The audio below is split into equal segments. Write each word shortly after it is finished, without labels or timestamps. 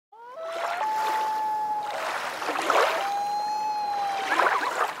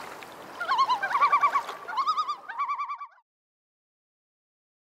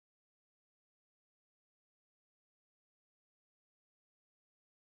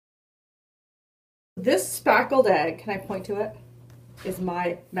This spackled egg, can I point to it, is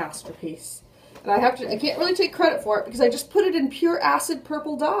my masterpiece. And I can't really take credit for it because I just put it in pure acid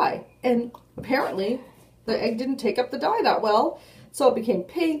purple dye. And apparently the egg didn't take up the dye that well. So it became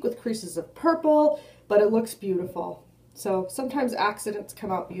pink with creases of purple, but it looks beautiful. So sometimes accidents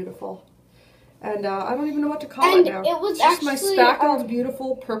come out beautiful. And I don't even know what to call it now. It was it's just actually, my spackled,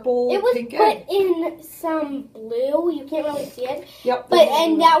 beautiful, purple, pink egg. It was put in some blue. You can't really see it. Yep.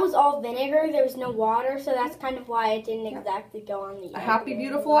 And that was all vinegar. There was no water, so that's kind of why it didn't exactly go on the egg. A happy,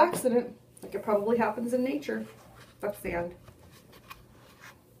 beautiful accident. Like it probably happens in nature. That's the end.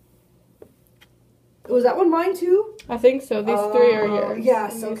 Was that one mine too? I think so. These 3 are yours.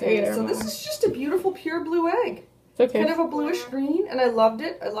 Yes, okay. So this is just a beautiful, pure blue egg. It's okay. Kind of a bluish green, and I loved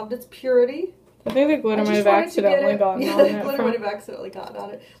it. I loved its purity. I think the glitter might have accidentally gotten on it. The glitter might have accidentally gotten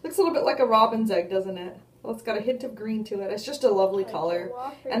on it. Looks a little bit like a robin's egg, doesn't it? Well, it's got a hint of green to it. It's just a lovely color.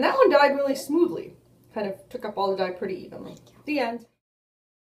 And that one dyed really smoothly. Kind of took up all the dye pretty evenly. The end.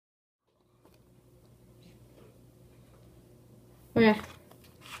 Okay.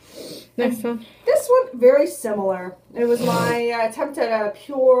 Next one. This one, very similar. It was my attempt at a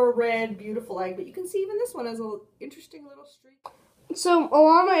pure red, beautiful egg, but you can see even this one has an interesting little streak. So a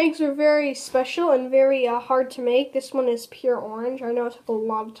lot of my eggs are very special and very hard to make. This one is pure orange. I know it took a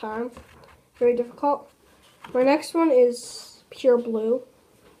lot of time. Very difficult. My next one is pure blue.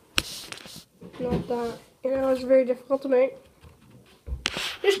 Not that. And it was very difficult to make.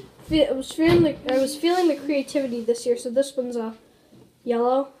 I was feeling the creativity this year. So this one's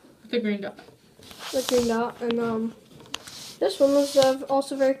yellow. The green dot. The green dot. And this one was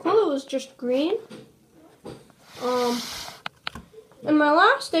also very cool. It was just green. And my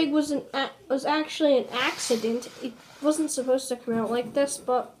last egg was actually an accident. It wasn't supposed to come out like this,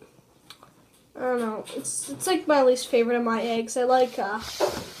 but I don't know. It's like my least favorite of my eggs. I like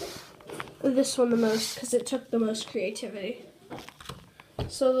this one the most because it took the most creativity.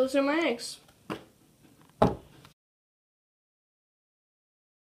 So those are my eggs.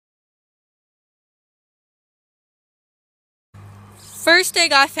 First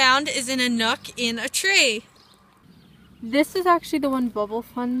egg I found is in a nook in a tree. This is actually the one Bubble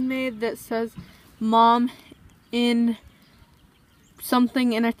Fun made that says Mom in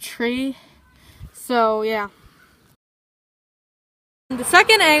something in a tree. So yeah. The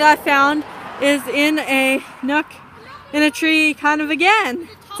second egg I found is in a nook in a tree kind of again.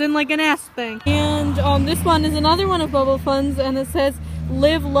 It's in like a nest thing. And this one is another one of Bubble Fun's and it says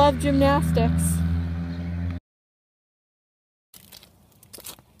Live, Love, Gymnastics.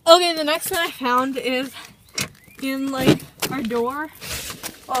 Okay, the next one I found is in like our door.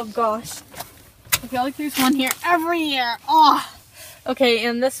 Oh gosh. I feel like there's one here every year. Oh. Okay,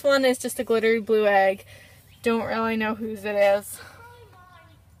 and this one is just a glittery blue egg. Don't really know whose it is.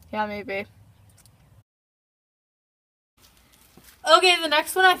 Yeah, maybe. Okay, the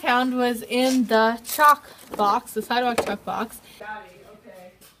next one I found was in the chalk box, the sidewalk chalk box.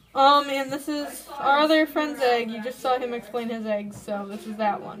 And this is our other friend's egg. You just saw him explain his eggs, so this is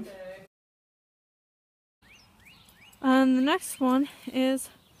that one. And the next one is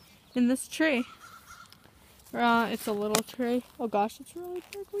in this tree. It's a little tree. Oh gosh, it's really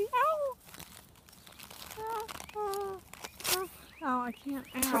prickly. Ow! Ow, ow, ow. Ow, I can't.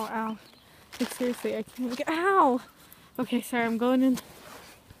 Ow, ow. Like, seriously, I can't get. Ow! Okay, sorry, I'm going in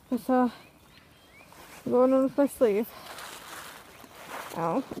with my sleeve.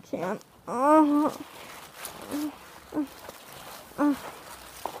 Ow, I can't.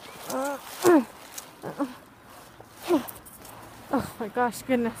 Oh my gosh,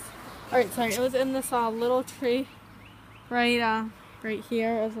 goodness. Alright, sorry, it was in this little tree. Right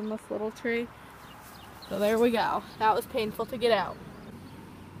here, it was in this little tree. So there we go. That was painful to get out.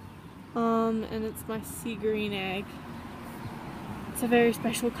 And it's my sea green egg. It's a very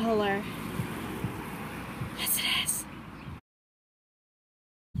special color. Yes, it is.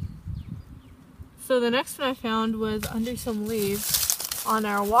 So the next one I found was under some leaves on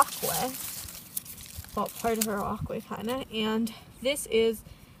our walkway. Well, part of our walkway, kinda. And this is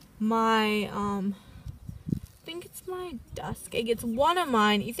my, I think it's my dusk egg. It's one of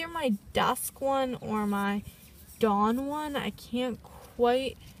mine, either my dusk one or my dawn one. I can't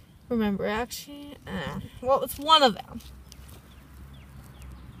quite remember, actually. Well, it's one of them.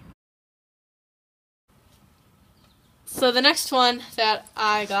 So the next one that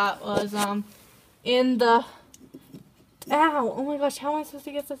I got was in the... Ow! Oh my gosh, how am I supposed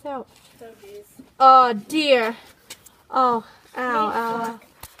to get this out? Oh dear. Oh, ow, ow.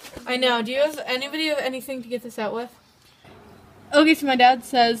 I know. Do you have anybody have anything to get this out with? Okay, so my dad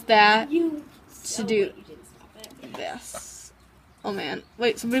says that to do this. Oh man.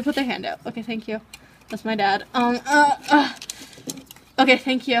 Wait, somebody put their hand out. Okay, thank you. That's my dad. Okay,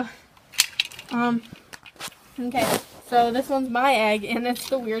 thank you. Okay, so this one's my egg, and it's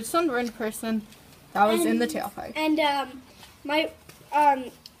the weird sunburned person that was in the tailpipe. And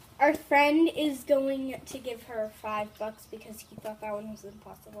our friend is going to give her $5 because he thought that one was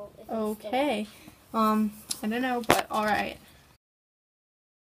impossible. Okay. I don't know, but alright.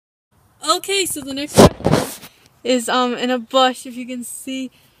 Okay, so the next one is in a bush. If you can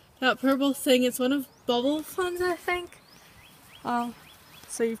see that purple thing, it's one of Bubble Fun's, I think.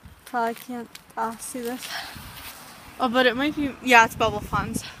 So you probably can't see this. Oh, but it might be, yeah, it's Bubble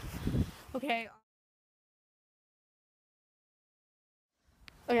Fun's. Okay.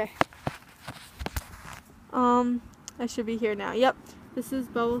 Okay. I should be here now. Yep. This is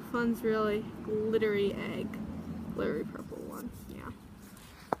Bubble Fun's really glittery egg. Glittery purple one. Yeah.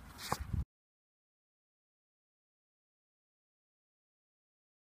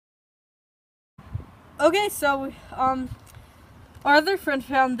 Okay, so our other friend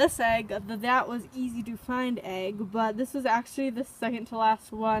found this egg. That was easy to find egg, but this was actually the second to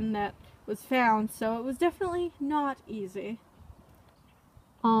last one that was found, so it was definitely not easy.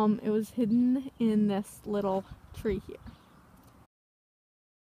 It was hidden in this little tree here.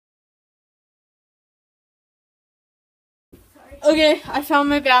 Okay, I found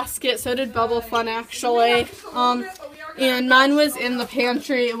my basket, so did Bubble Fun actually. And mine was in the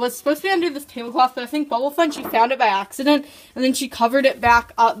pantry. It was supposed to be under this tablecloth, but I think Bubble Fun, she found it by accident, and then she covered it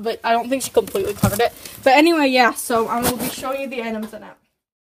back up, but I don't think she completely covered it. But anyway, yeah, so I will be showing you the items in it.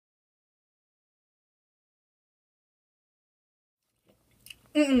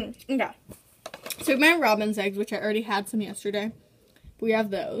 Okay. So my robin's eggs, which I already had some yesterday. We have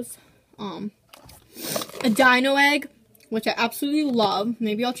those. A dino egg, which I absolutely love.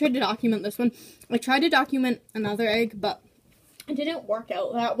 Maybe I'll try to document this one. I tried to document another egg, but it didn't work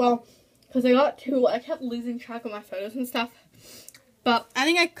out that well because I got too, I kept losing track of my photos and stuff. But I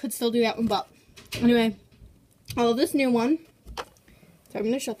think I could still do that one. But anyway, I love this new one. So I'm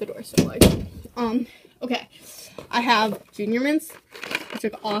going to shut the door so like, okay. I have Junior Mints, which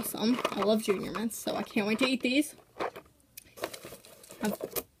look awesome. I love Junior Mints, so I can't wait to eat these. I have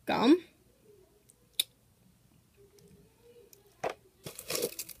gum.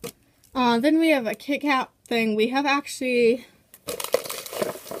 Then we have a Kit Kat thing. We have actually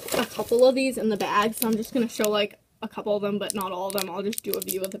a couple of these in the bag, so I'm just going to show like a couple of them, but not all of them. I'll just do a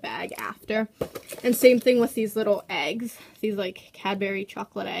view of the bag after. And same thing with these little eggs, these like Cadbury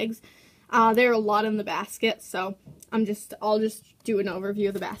chocolate eggs. There are a lot in the basket, so I'll just do an overview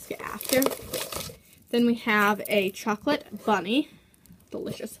of the basket after. Then we have a chocolate bunny.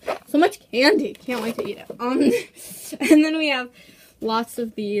 Delicious. So much candy. Can't wait to eat it. And then we have lots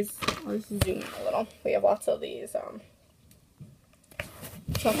of these. I'll just zoom in a little. We have lots of these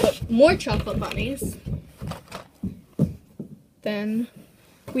more chocolate bunnies. Then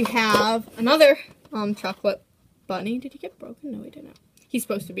we have another chocolate bunny. Did he get broken? No, he didn't. He's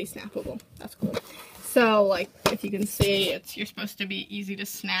supposed to be snappable. That's cool. So, like, if you can see, you're supposed to be easy to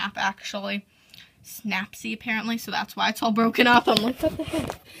snap, actually. Snapsy, apparently, so that's why it's all broken up. I'm like, what the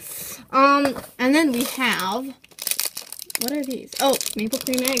heck? And then we have, what are these? Oh, maple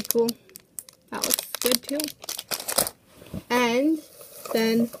cream egg, cool. That looks good, too. And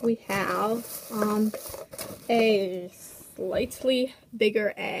then we have, a slightly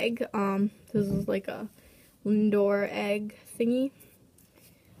bigger egg. This is like a Lindor egg thingy.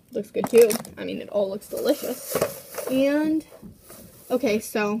 Looks good too. I mean, it all looks delicious. And, okay,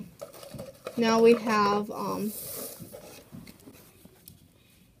 so now we have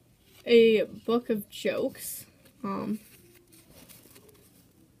a book of jokes.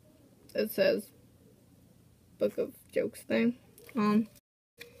 It says book of jokes thing. And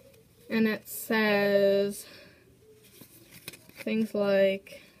it says things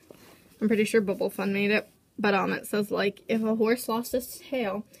like, I'm pretty sure Bubble Fun made it, but it says like, if a horse lost its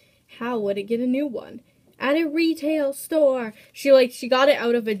tail, how would it get a new one? At a retail store. She got it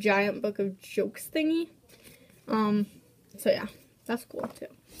out of a giant book of jokes thingy. So yeah, that's cool too.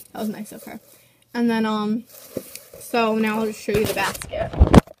 That was nice of her. And then so now I'll just show you the basket.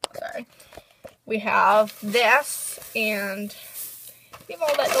 Sorry. We have this, and we have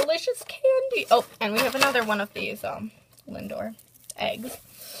all that delicious candy. Oh, and we have another one of these Lindor eggs.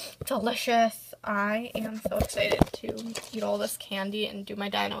 Delicious. I am so excited to eat all this candy and do my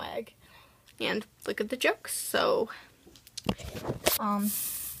dino egg. And look at the jokes. So,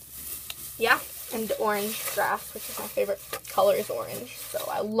 yeah. And the orange grass, which is my favorite color, is orange. So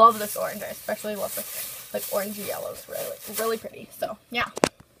I love this orange. I especially love this, like, orangey yellow. It's really, really pretty. So, yeah.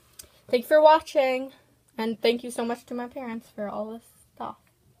 Thanks for watching. And thank you so much to my parents for all this stuff.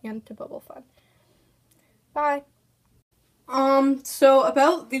 And to Bubble Fun. Bye. So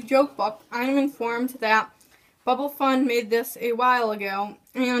about the joke book, I'm informed that Bubble Fun made this a while ago,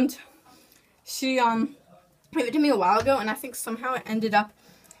 and she gave it to me a while ago, and I think somehow it ended up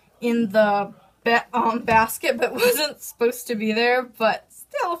in the basket, but wasn't supposed to be there. But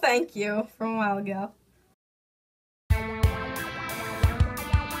still, thank you from a while ago.